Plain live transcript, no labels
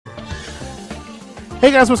Hey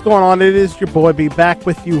guys, what's going on? It is your boy B back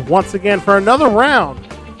with you once again for another round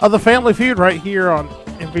of the Family Feud right here on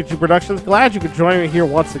MVG Productions. Glad you could join me here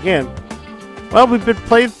once again. Well, we've been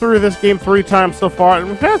played through this game 3 times so far, and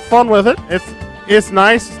we've had fun with it. It's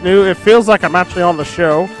nice, it's new. It feels like I'm actually on the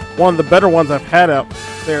show. One of the better ones I've had out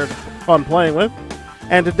there, fun playing with.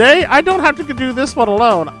 And today, I don't have to do this one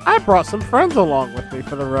alone. I brought some friends along with me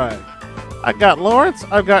for the ride. I got Lawrence,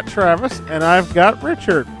 I've got Travis, and I've got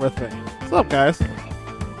Richard with me. What's up, guys?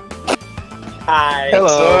 Hi.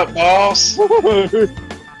 Hello. What's up, boss?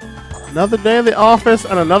 Another day in the office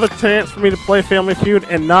and another chance for me to play Family Feud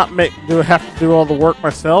and not have to do all the work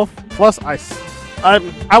myself. Plus, I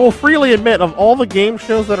will freely admit, of all the game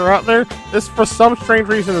shows that are out there, this, for some strange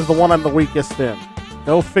reason, is the one I'm the weakest in.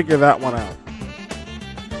 Go figure that one out.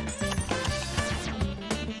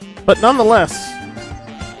 But nonetheless,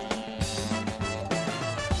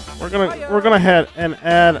 we're gonna head and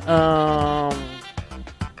add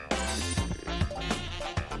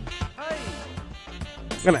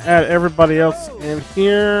I'm gonna add everybody else in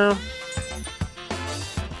here.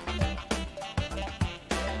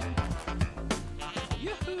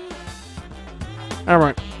 All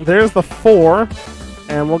right, there's the 4,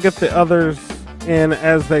 and we'll get the others in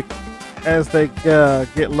as they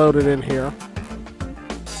get loaded in here.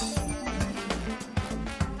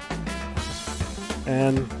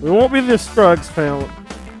 And we won't be the Scruggs family.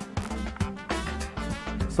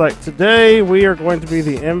 It's like today we are going to be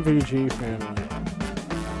the MVG family.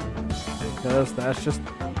 Because that's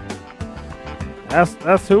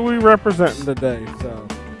who we representing today.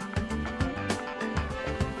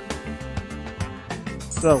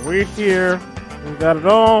 So we're here. We got it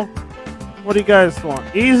all. What do you guys want?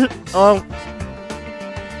 Easy.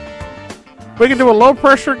 We can do a low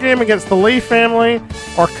pressure game against the Lee family,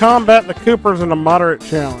 or combat the Coopers in a moderate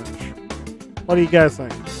challenge. What do you guys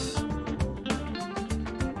think?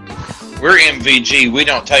 We're MVG. We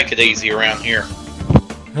don't take it easy around here.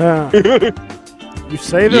 You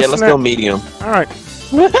say this? Yeah, let's go medium. All right.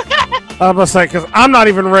 I'm gonna say, because I'm not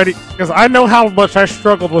even ready, because I know how much I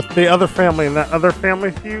struggled with the other family in that other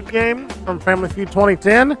Family Feud game from Family Feud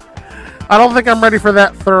 2010. I don't think I'm ready for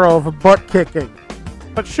that thorough of a butt kicking.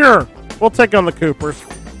 But sure, we'll take on the Coopers.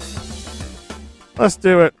 Let's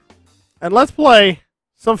do it. And let's play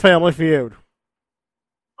some Family Feud.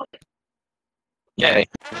 Yay.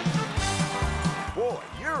 Boy,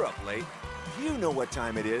 you're up late. You know what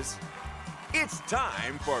time it is. It's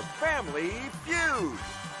time for Family Feud.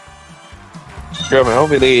 Sure, man.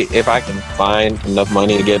 Hopefully, if I can find enough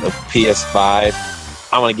money to get a PS5,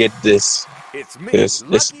 I'm gonna get this. It's me, This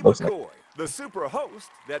Lucky looks like, McCoy, the super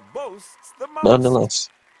host that boasts the most.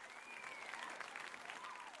 nonetheless.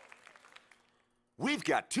 We've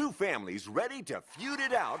got 2 families ready to feud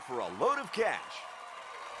it out for a load of cash.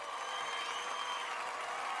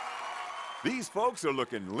 These folks are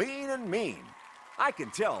looking lean and mean. I can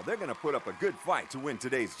tell they're going to put up a good fight to win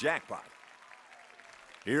today's jackpot.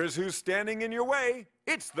 Here's who's standing in your way.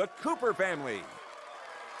 It's the Cooper family.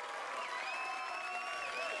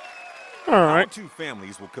 All right. Our 2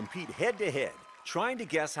 families will compete head-to-head, trying to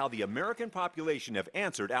guess how the American population have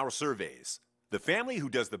answered our surveys. The family who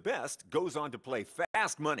does the best goes on to play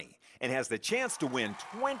Fast Money and has the chance to win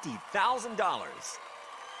 $20,000.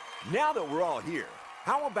 Now that we're all here,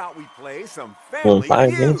 how about we play some Family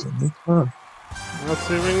Feud? Let's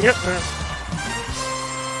see if we can get there.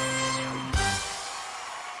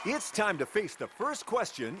 It's time to face the first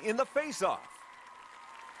question in the face-off.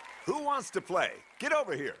 Who wants to play? Get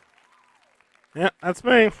over here. Yeah, that's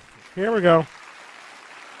me. Here we go.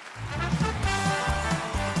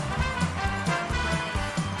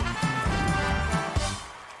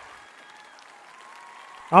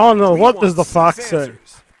 I don't know. What does the fox say?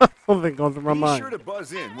 Something going through my mind. Be sure to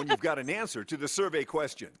buzz in when you've got an answer to the survey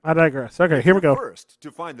question. I digress. Okay, here we go. First,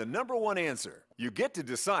 to find the #1 answer, you get to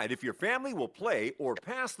decide if your family will play or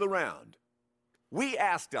pass the round. We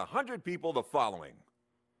asked 100 people the following.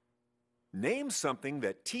 Name something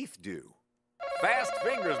that teeth do. Fast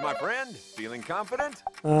fingers, my friend. Feeling confident?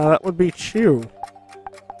 That would be chew.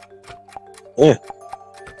 Yeah.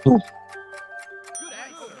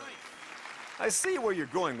 I see where you're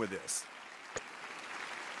going with this.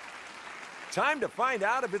 Time to find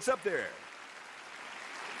out if it's up there.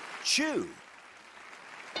 Chew.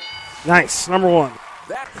 Nice. #1.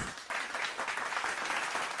 That.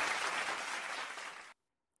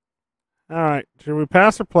 All right. Should we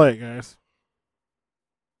pass or play, guys?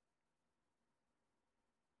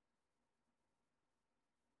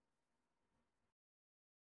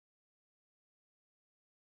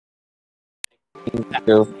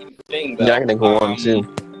 Yeah, I can think of 1 too.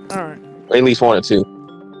 All right. Or at least 1 or 2.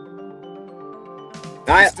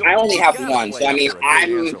 I Still only have gotta one, play so I mean, after a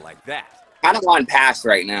great answer I'm like that. kind of on pass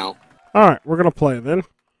right now. All right, we're gonna play then.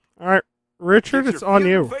 All right, Richard, Get it's your on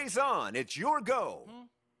feud you. and face on. It's your go.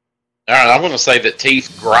 All right, I'm going to say that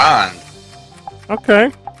teeth grind.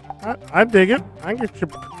 Okay, I dig it. I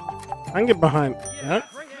can get behind that.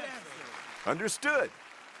 Understood.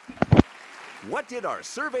 What did our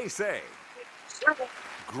survey say?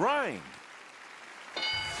 Grind.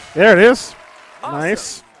 There it is. Awesome.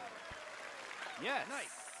 Nice. Yeah, nice.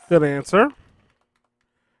 Good answer.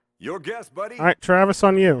 Your guess, buddy. All right, Travis,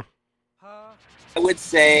 on you. I would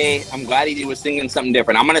say, I'm glad he was thinking something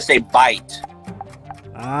different. I'm going to say bite.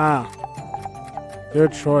 Ah,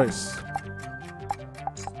 good choice.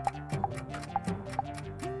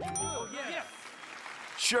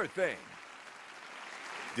 Sure thing.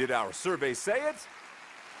 Did our survey say it?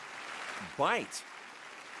 Bite.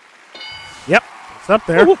 Yep, it's up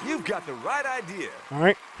there. You've got the right idea. All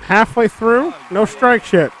right, halfway through, no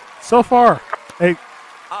strikes yet. So far. Hey,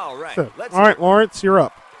 All right. so- Let's all right, Lawrence, you're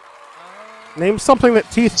up. Name something that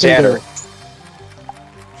teeth can Shatter. do.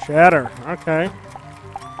 Shatter. Okay.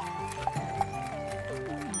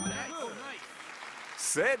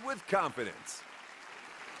 Said with confidence.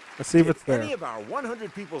 Let's see if Did it's there. any of our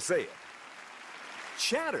 100 people say it?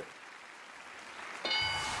 Chatter.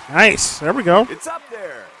 Nice. There we go. It's up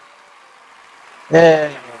there.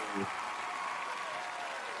 Yay.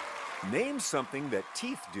 Name something that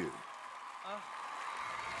teeth do.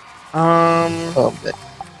 Oh, man.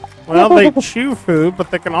 Well, they chew food,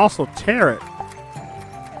 but they can also tear it.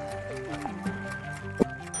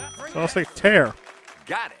 So I'll say tear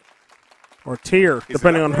Got it. or tear, Is it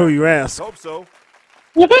depending up on there? who you Let's ask. hope so.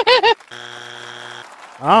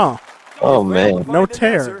 Oh, Oh, You failed to man. find No an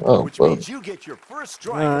tear. answer, Oh, which well. means you get your first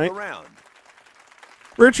strike All of right. the round.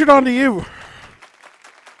 Richard, on to you.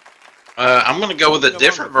 I'm going to go with a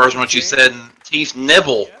different version of what you said. Teeth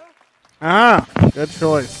nibble. Ah, good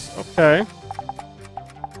choice. Okay.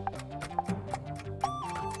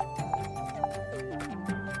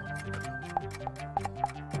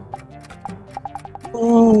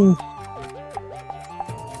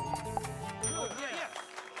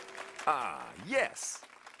 Ah, yes.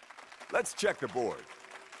 Let's check the board.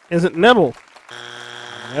 Is it nibble?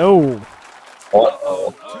 No.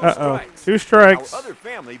 Uh-oh. Two Uh-oh. strikes. 2 strikes. Our other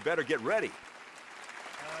family better get ready.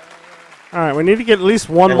 All right, we need to get at least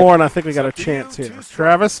one more, and I think we got a Up to chance you, here. 2 strikes.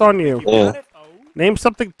 Travis, on you. You got it? Name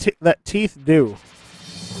something that teeth do.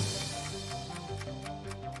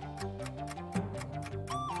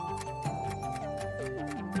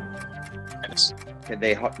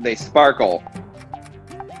 They sparkle.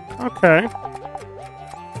 Okay.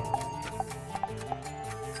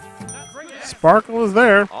 Sparkle is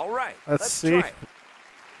there. All right. Let's see. try it.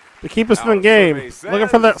 To keep us in Our the game. survey Looking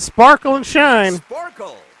for says- that sparkle and shine.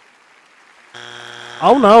 Sparkle.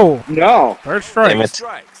 Oh, no. No. Third strike. Damn it.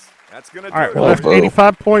 Strikes. That's gonna do All right, it. we left Uh-oh.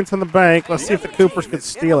 85 points in the bank. Let's see if the other Coopers team can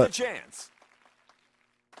is in steal with a it. chance.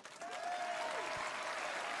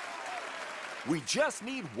 We just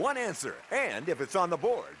need one answer, and if it's on the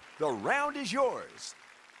board, the round is yours.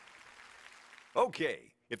 Okay,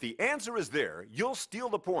 if the answer is there, you'll steal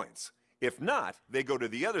the points. If not, they go to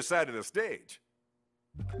the other side of the stage.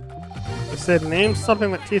 They said name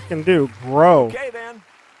something that teeth can do. Grow. Okay, then.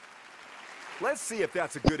 Let's see if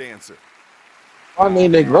that's a good answer. I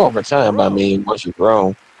mean, they grow over time. I mean, once you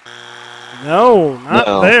grow. No, not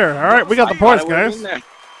No. there. All right, we got the points, guys.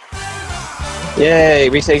 Yay,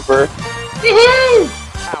 retake first.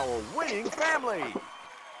 Our winning family.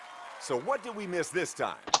 So what did we miss this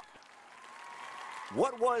time?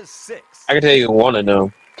 What was 6? I can tell you one of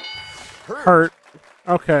them. Hurt.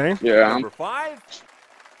 Okay. Yeah. Number 5?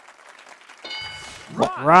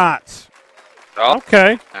 Rot. Rot. Oh.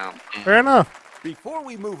 Okay. No. Fair enough. Before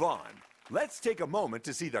we move on, let's take a moment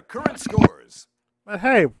to see the current scores. But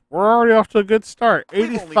hey, we're already off to a good start. We've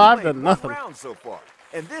only 85 to played one nothing. round so far,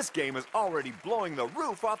 and this game is already blowing the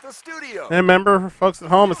roof off the studio. And remember, for folks at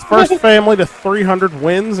home, it's first family to 300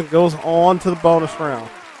 wins and goes on to the bonus round.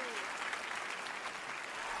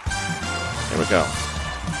 Here we go.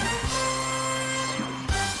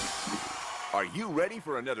 Are you ready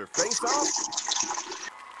for another face-off?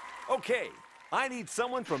 Okay, I need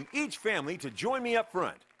someone from each family to join me up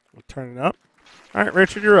front. We'll turn it up. All right,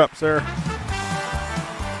 Richard, you're up, sir.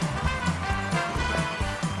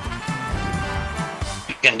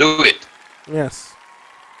 You can do it. Yes.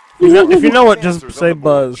 If you know it, just say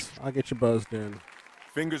buzz. I'll get you buzzed in.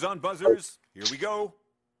 Fingers on buzzers. Here we go.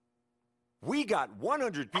 We got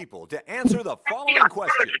 100 people to answer the following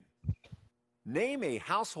question. Name a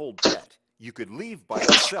household pet you could leave by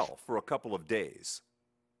itself for a couple of days.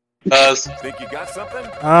 Buzz. Think you got something?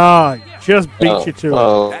 Ah, just beat you to it.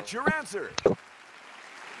 Oh. That's your answer.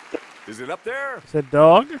 Is it up there? Said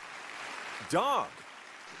dog. Dog.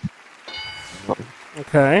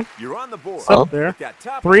 Okay. You're on the board. It's up there. That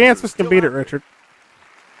top 3 answer's answers can still beat it, out there. Richard.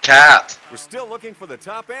 Cat. We're still looking for the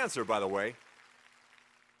top answer, by the way.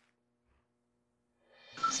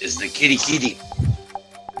 Is the kitty kitty.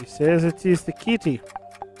 He says it is the kitty.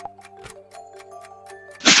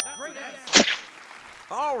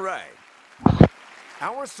 All right.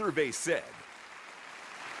 Our survey said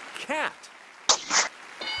cat.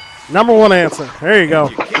 Number 1 answer. There you go.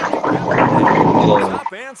 You can't get that.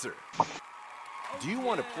 Top answer. Do you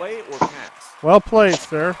want to play or pass? Well played,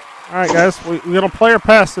 sir. All right, guys. We're going to play or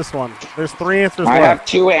pass this one. There's 3 answers I have left.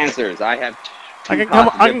 2 answers. I have I can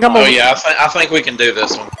come Oh over. yeah, I think we can do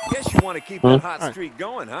this one. Guess you want to keep that hot streak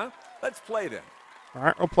going, huh? Let's play then. All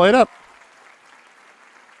right, we'll play it up.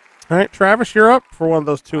 All right, Travis, you're up for one of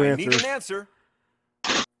those 2 I need answers. an answer.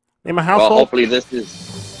 Name a Well, household. hopefully this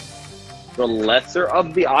is the lesser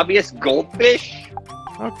of the obvious goldfish.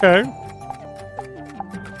 Okay.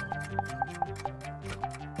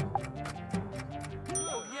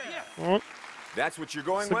 Well, That's what you're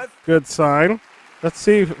going with? good sign. Let's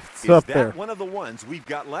see if it's Is up that there. one of the ones we've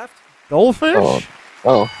got left? Goldfish?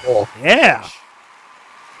 Oh. Yeah.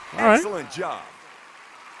 All right. Excellent job.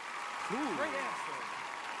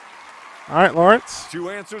 All right, Lawrence. 2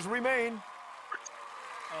 answers remain.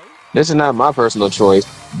 This is not my personal choice,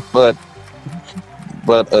 but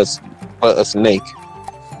a snake.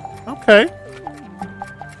 Okay.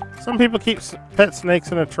 Some people keep pet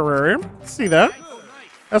snakes in a terrarium. See that?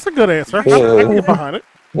 That's a good answer. I can get behind it.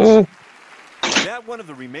 Mm. Is that one of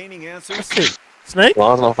the remaining answers? Let's see. Snake? Well,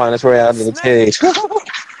 I was gonna find its way out of the cage.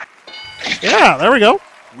 Yeah, there we go.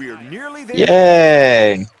 We're nearly there.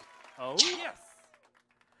 Yay! Oh, yes.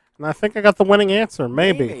 And I think I got the winning answer. Name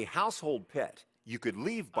Maybe. a household pet you could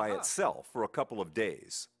leave by itself for a couple of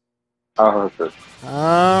days. I'm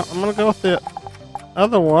going to go with the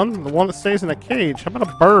other one, the one that stays in a cage. How about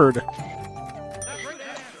a bird?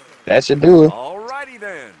 That should do it. All righty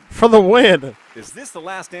then. For the win. Is this the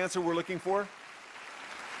last answer we're looking for?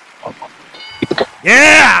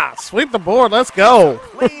 Yeah! Sweep the board. Let's go.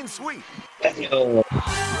 Clean sweep.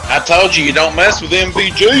 I told you don't mess with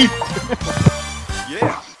MVG.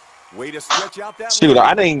 Yeah. Way to stretch out that Shoot, lead.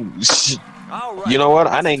 I think. All right. You know what?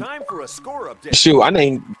 I It's think. time for a score update. Shoot, I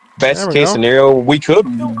think There best we case go. scenario, we could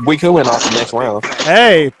win off the next round.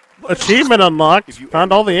 Hey, achievement unlocked.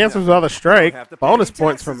 Found all the answers without a strike. Bonus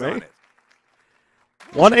points for me.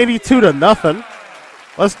 182 to nothing.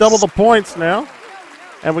 Let's double the points now.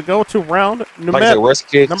 And we go to round Like I said, worst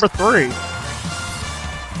case. number 3.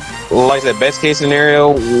 Like I said, best case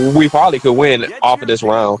scenario, we probably could win off of this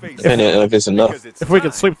round, depending on if it's enough. If we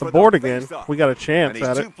could sweep the board again, we got a chance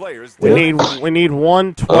at it. We need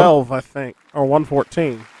 112, I think, or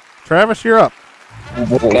 114. Travis, you're up.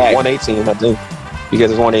 118, I think.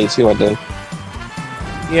 Because it's 182, I think.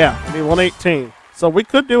 Yeah, we need 118. So we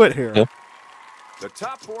could do it here. Yeah. The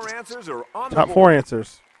top 4 answers are on Top the 4 board.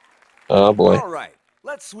 answers. Oh, boy. All right.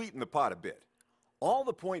 Let's sweeten the pot a bit. All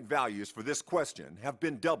the point values for this question have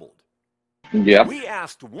been doubled. Yep. We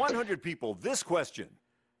asked 100 people this question.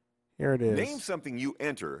 Here it is. Name something you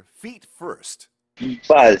enter feet first.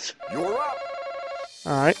 Buzz. You're up.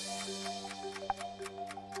 All right.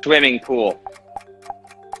 Swimming pool.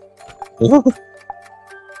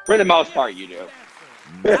 For the most part, you do.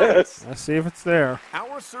 Nice. Let's see if it's there.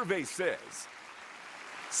 Our survey says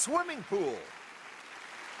swimming pool.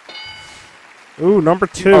 Ooh, number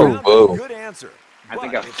 2. Whoa. Good answer. I But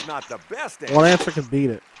think I- it's not the best answer. One answer could beat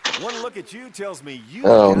it. One look at you tells me you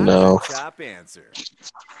Oh, got no. the top answer.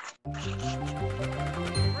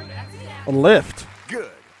 A lift.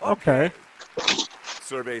 Good. Okay.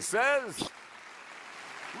 Survey says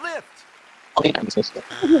lift.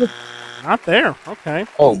 Not there. Okay.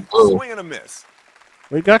 Oh, whoa. Swing and a miss.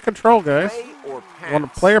 We got control, guys. Play or pass?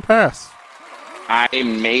 Want to play or pass? I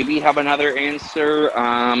maybe have another answer.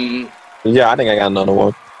 Yeah, I think I got another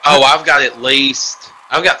one. Oh, I've got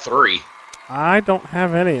 3. I don't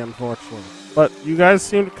have any, unfortunately. But you guys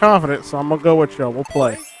seem confident, so I'm going to go with you. We'll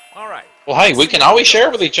play. All right. Well, hey, we can always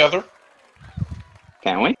share with each other.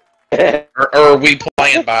 Can we? Or are we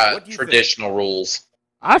playing by What do you traditional rules?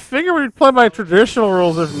 I figure we'd play by traditional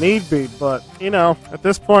rules if need be, but, you know, at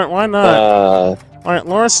this point, why not? All right,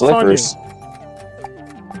 Lawrence, it's on you. Slippers.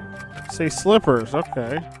 Say slippers.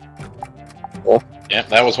 Okay. Yeah,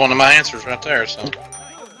 that was one of my answers right there. So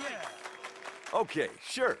Okay,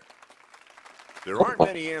 sure. There aren't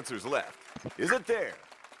many answers left. Is it there?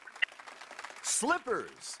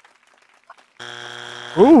 Slippers.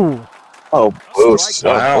 Ooh. Oh, bullshit.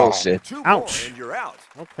 Strike Oh, Wow. bullshit. 2 Ouch. more and you're out.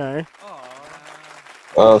 Okay.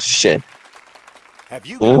 Oh, shit. Have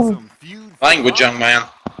you got Ooh. some feud Language, fun? young man.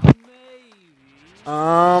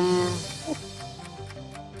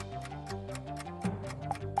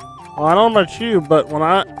 Well, I don't know about you, but when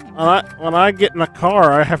I get in a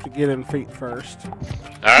car, I have to get in feet first.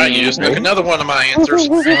 All right, you just took another one of my answers.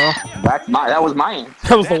 That was my answer.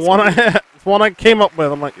 That was the one I had, the one I came up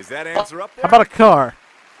with. I'm like, Is that answer up there? how about a car?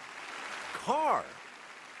 car?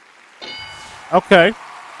 Okay,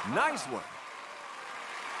 Nice one.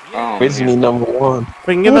 Oh, Where's man. me number one? if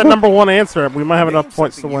we can get that number one answer, we might have Name enough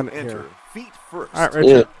points to something win you it here. enter feet first. All right,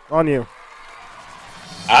 Richard, on you.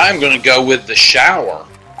 I'm going to go with the shower.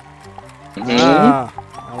 Ah,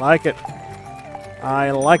 I like it.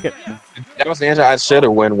 I like it. That was the answer I should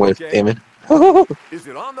have went with, Okay. damn it. Is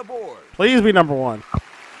it on the board? Please be number one.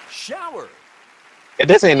 Shower.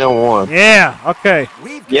 This ain't number one. Yeah. Okay.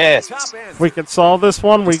 We've got Yes. the top If answer. we can solve this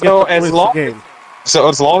one, we So get the, as win long- the game. So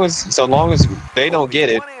as long as they don't get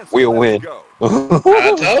it, One answer we'll left win. to go.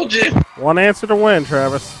 I told you. One answer to win,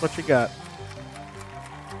 Travis. What you got?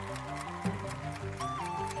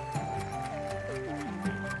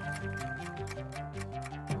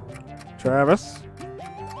 Travis.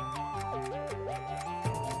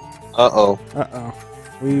 Uh-oh. Uh-oh.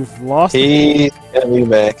 We've lost. He's gonna be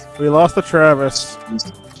back. We lost the Travis.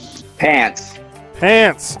 Pants.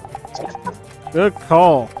 Pants. Good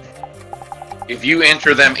call. If you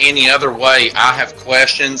enter them any other way, I have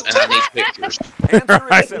questions and I need pictures. Answer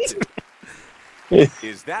Right. accepted.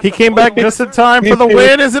 Is that He the came back final just in answer? time for the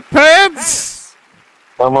win. Is it pants?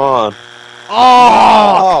 Come on.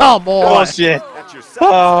 Oh, come Oh, on. shit. That's your second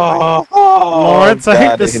strike. Lawrence, I hate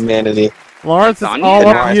God, the this. humanity. Lawrence, it's Don, all you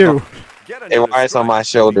up can to you. Get It another rides on strike. my The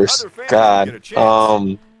shoulders. other family God. will get a chance.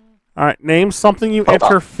 All right, name something you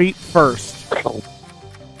enter feet first.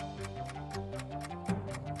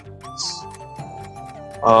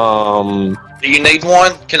 Do you need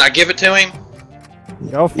one? Can I give it to him?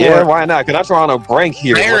 Go for Yeah, it. why not? Because I'm trying to break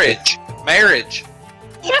here. Marriage. Marriage.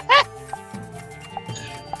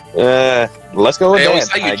 Let's go with They always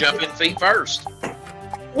that. say you jump in feet first.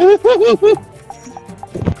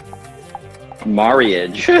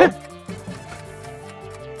 Marriage.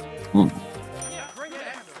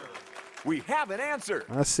 We have an answer.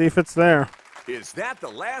 Let's see if it's there. Is that the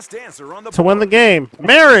last answer on the To win the board? game.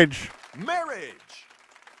 Marriage. Marriage.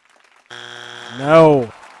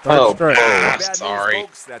 No. Third Oh. strike. Ah, Bad news, sorry.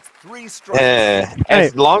 folks. That's 3 strikes.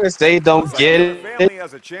 As long as they don't Looks like get the it, family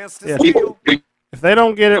has a chance to Yeah. steal. If they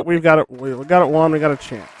don't get it, we got it won. We got a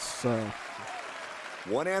chance. So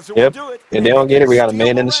One answer Yep. will do it. if they don't get it, we got a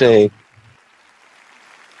man in the shade.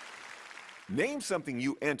 Name something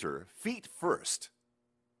you enter feet first.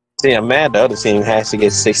 See, I'm mad the other team has to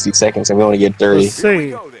get 60 seconds and we only get 30. Let's Here we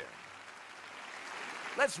see. go then.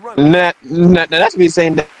 Let's run. That's me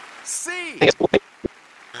saying that. C.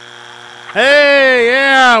 Hey,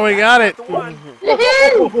 yeah, we got it. The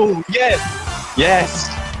one. Yes. Yes.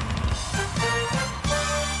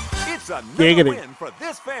 It's another Giggity. win for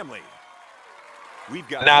this family. We've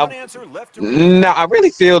got Now- one answer left to read. No, I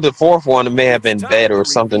really feel the fourth one may have been better or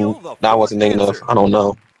something. That wasn't thinking of. I don't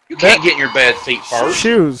know. You can't get in your bed feet first.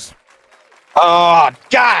 Shoes. Oh,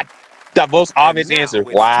 God. The most obvious And now answer.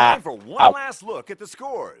 it's Wow. time for one last look at the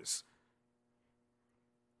scores.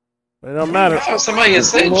 It don't matter. Oh, somebody has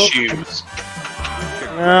said shoes.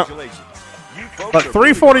 Congratulations. You folks But are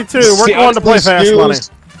 342. We're See, going to play honestly, fast money.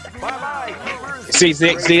 shoes- Bye-bye,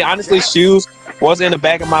 keepers. See, honestly, shoes was in the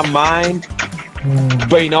back of my mind.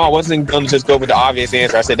 But, I wasn't going to just go with the obvious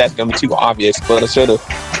answer. I said that's going to be too obvious, but I should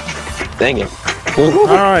have. Dang it. All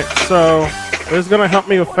right, so this is going to help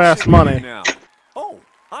me with fast money. Now. Oh,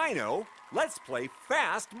 I know. Let's play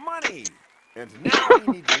Fast Money. And now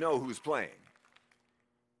we need to know who's playing.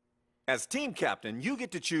 As team captain, you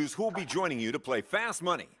get to choose who will be joining you to play Fast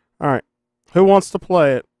Money. All right, who wants to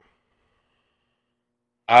play it?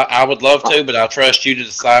 I would love to, but I'll trust you to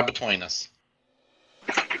decide between us.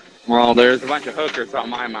 Well, there's a bunch of hookers on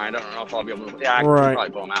my mind. I don't know if I'll be able to. Yeah, I can Right.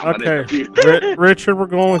 probably pull them out. but Okay, it's- Richard, we're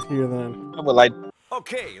going with you then. I would like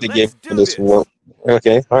Okay, to let's give do this work.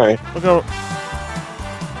 Okay, all right. We'll go.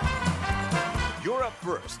 You're up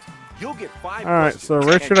first. You'll get 5 All right, questions, so and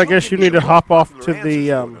Richard, I you'll guess give you me need to the hop off popular to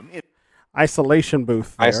the answers to them in- isolation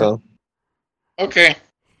booth there, ISO. Okay.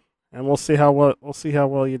 and we'll see how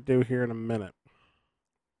well you do here in a minute.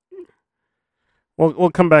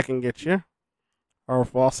 We'll come back and get you, or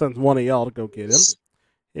if I'll send one of y'all to go get him.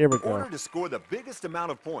 Here we In order go. to score the biggest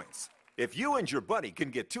amount of points, if you and your buddy can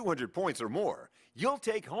get 200 points or more, you'll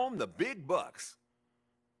take home the big bucks.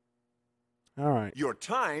 All right. Your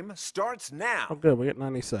time starts now. Oh, good. We got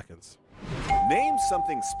 90 seconds. Name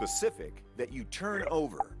something specific that you turn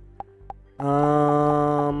over.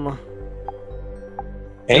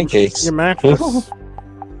 Pancakes. Your mattress.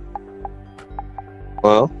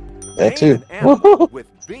 Well, that Name too. an animal with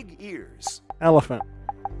big ears. Elephant.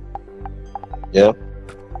 Yep.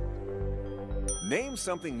 Name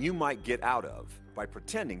something you might get out of by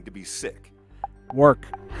pretending to be sick. Work.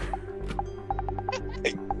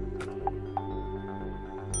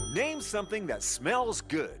 Name something that smells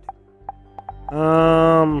good.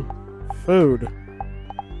 Food.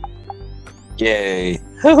 Yay.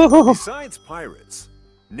 Besides pirates,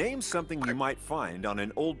 name something you might find on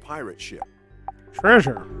an old pirate ship.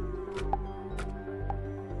 Treasure. All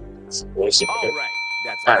right,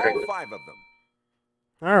 that's all 5 of them.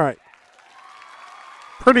 All right.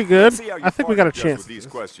 Pretty good. Let's see how your I think we got a partner does chance. with these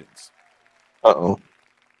questions. Uh-oh.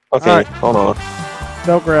 Okay, All right. hold on.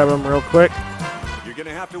 Go grab him real quick. You're going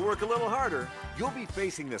to have to work a little harder. You'll be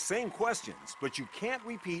facing the same questions, but you can't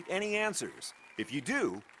repeat any answers. If you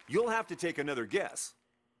do, you'll have to take another guess.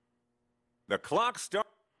 The clock starts.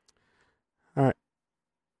 All right.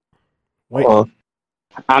 Wait. Hold on.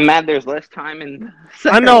 I'm mad there's less time in the I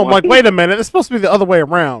second know. I'm one. like, wait a minute. It's supposed to be the other way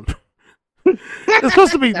around. It's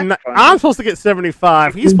supposed to be. I'm supposed to get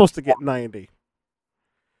 75. He's supposed to get 90.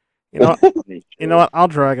 You know. You know what? I'll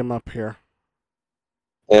drag him up here.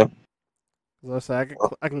 Yeah. Let's say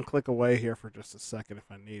I can click away here for just a second if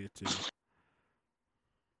I needed to.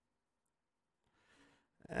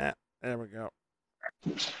 There we go.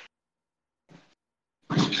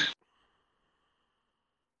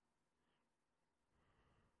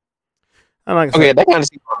 And like I Okay, said, that kind of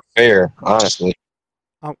seems unfair, honestly.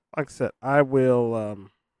 like I said, I will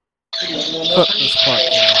put this part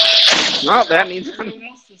down. No, that means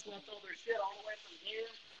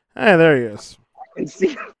Hey, there he is.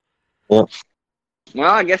 see. Yep.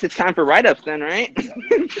 Well, I guess it's time for write-ups then, right?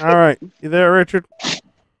 All right, you there, Richard?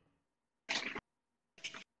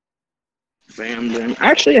 Bam, bam.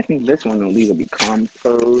 Actually, I think this one will legally be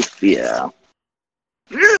compost. Yeah.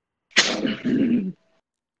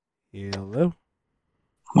 Hello.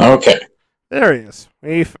 Okay. There he is.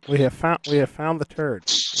 We have found the turd.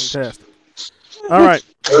 Fantastic. All right.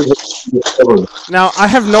 Now I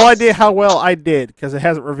have no idea how well I did because it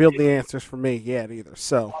hasn't revealed the answers for me yet either.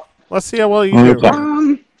 So let's see how well you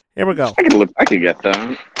do. Here we go. I could get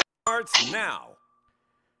that. Starts now.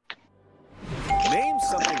 Name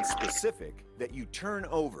something specific that you turn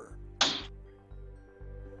over.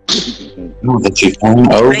 That you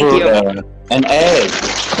turn over an egg.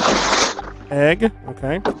 Egg.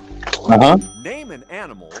 Okay. Uh-huh. Name an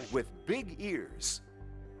animal with big ears.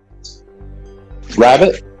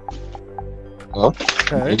 Rabbit.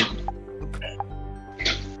 Okay.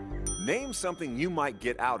 Name something you might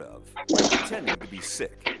get out of by pretending to be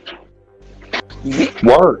sick.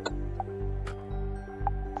 Work.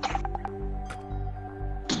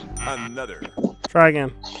 Another. Try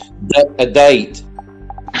again. A date.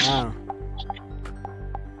 Wow.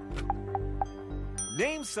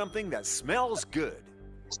 Name something that smells good.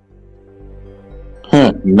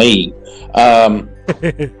 Me.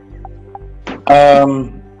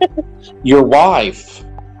 Your wife.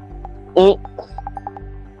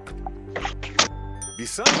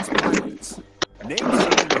 Besides pirates, name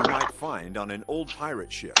something you might find on an old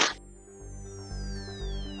pirate ship.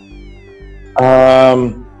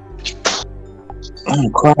 Oh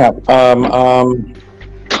crap.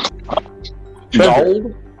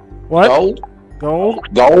 Gold. What? Gold. Gold.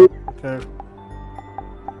 Gold. Okay.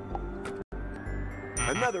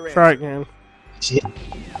 Another Try answer. again.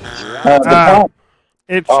 The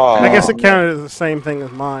It's. Oh. I guess it counted as the same thing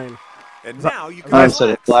as mine And now you can I said a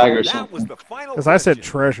relax. flag or That something. was the final because I said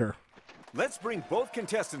question. treasure. Let's bring both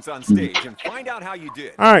contestants on stage and find out how you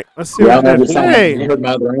did. All right. Let's see Yeah, I what I did. understand. I Hey. heard my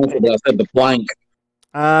other answer, but I said the plank.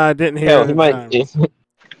 I didn't hear Hell, it he in might. time.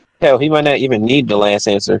 Hell, he might not even need the last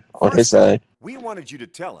answer on his side. We wanted you to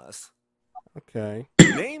tell us, Okay.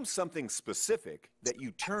 name something specific that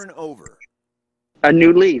you turn over. A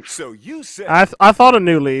new leaf. So you said I thought a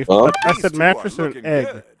new leaf, Well, but I these said two mattress are and looking egg.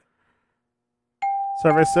 good. So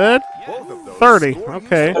I said Both of those 30. score you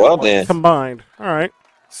Okay. 70 Well points. then. Combined. All right.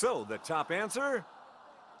 So the top answer,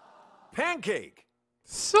 pancake.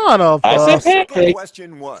 Son of I a. said Second pancake.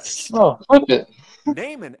 question was, Oh, flip it.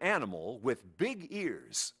 name an animal with big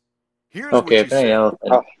ears. Here's Okay, what you said.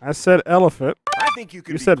 elephant. I said elephant. I think you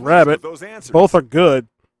could You be said pleased rabbit. with those answers. Both are good.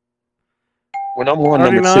 Well, number one,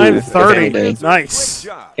 number 39, two. if 30. anything. Nice.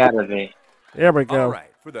 Great job. Gotta be. There we All go.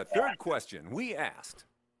 right, for the third question, we asked,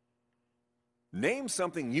 name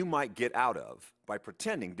something you might get out of by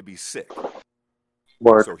pretending to be sick.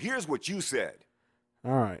 Work. So here's what you said.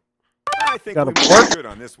 All right. I think Got we a might work be good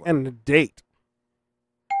on this one. And a date.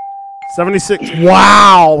 76.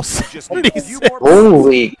 Wow. Just need a few 76. more points.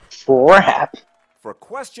 Holy crap. For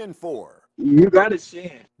question 4, You got it,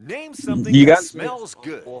 shit. name something You that got smells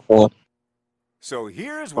good. Oh, So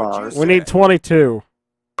here's what you We said. need 22.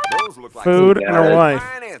 Those look like Food some and a wife.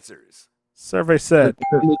 fine answers. Survey said.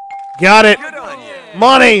 Got it. Good on you.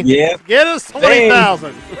 Money. Yeah. Get us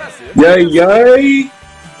 20,000. Impressive. Yay, yay.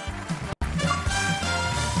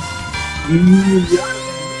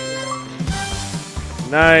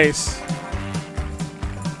 Nice.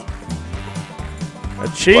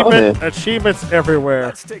 Achievements everywhere.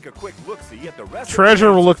 Let's take a quick look-see at the rest Treasure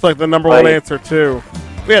of the looked like the number one Right. answer too.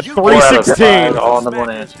 We had You 316. All in the Smack one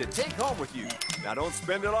this answer. to take home with you. Now don't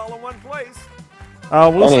spend it all in one place. That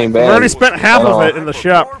ain't We've bad. already spent half of Oh. it in the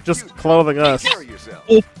shop just clothing us. Take care of yourself.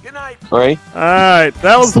 Good night. right? Alright,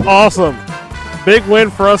 that was awesome. Big win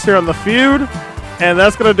for us here on the feud. And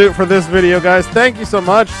that's going to do it for this video, guys. Thank you so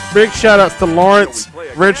much. Big shout outs to Lawrence,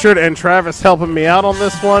 Richard, and Travis helping me out on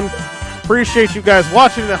this one. Appreciate you guys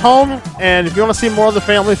watching at home. And if you want to see more of the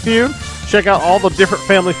Family Feud, check out all the different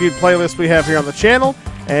Family Feud playlists we have here on the channel.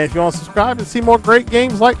 And if you want to subscribe and see more great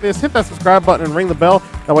games like this, hit that subscribe button and ring the bell.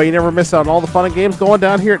 That way you never miss out on all the fun and games going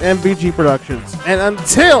down here at MVG Productions. And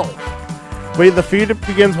until the feud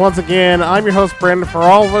begins once again, I'm your host, Brandon. For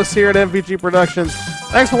all of us here at MVG Productions,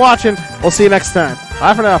 thanks for watching. We'll see you next time.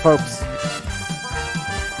 Bye for now, folks.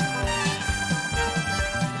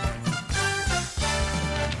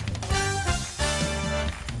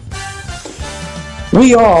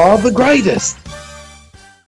 We are the greatest.